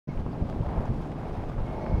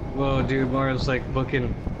Whoa, dude, Mario's like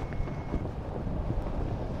booking.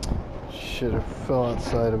 Shit, I fell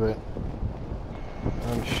outside of it.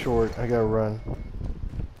 I'm short. I gotta run.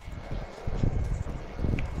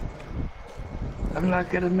 I'm not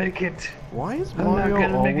gonna make it. Why is I'm not Mario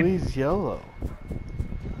gonna make it. always yellow?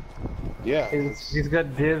 Yeah. He's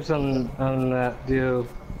got dibs on that deal.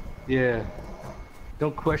 Yeah.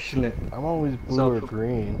 Don't question it. I'm always blue or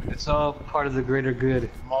green. It's all part of the greater good.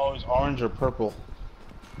 I'm always orange or purple.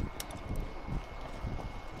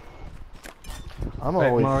 I'm Right,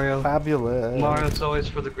 always Mario. fabulous. Mario's always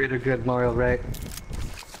for the greater good, Mario, right?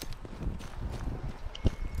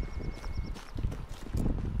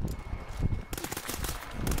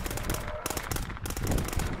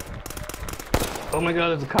 Oh my god,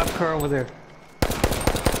 there's a cop car over there.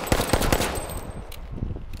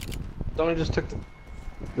 Someone just took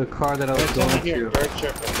the car that I was There's going someone here, to. very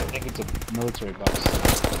careful. I think it's a military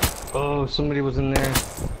bus. Oh, somebody was in there.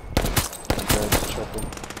 Very careful.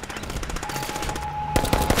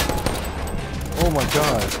 Oh my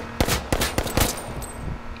god.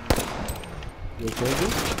 You okay,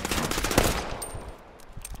 dude?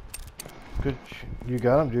 Good. You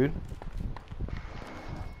got him, dude.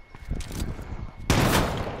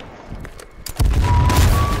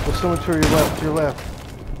 There's someone to your left, to your left.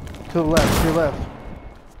 To the left, to your left.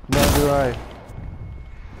 Now do I.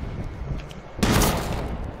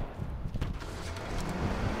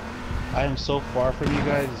 I am so far from you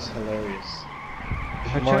guys, it's hilarious.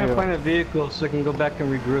 I'm trying Mario. to find a vehicle so I can go back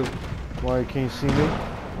and regroup. Mario, can you see me?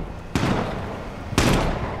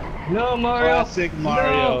 No, Mario! Classic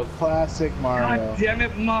Mario. No. Classic Mario. God damn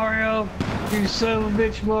it, Mario! You son of a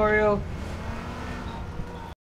bitch, Mario!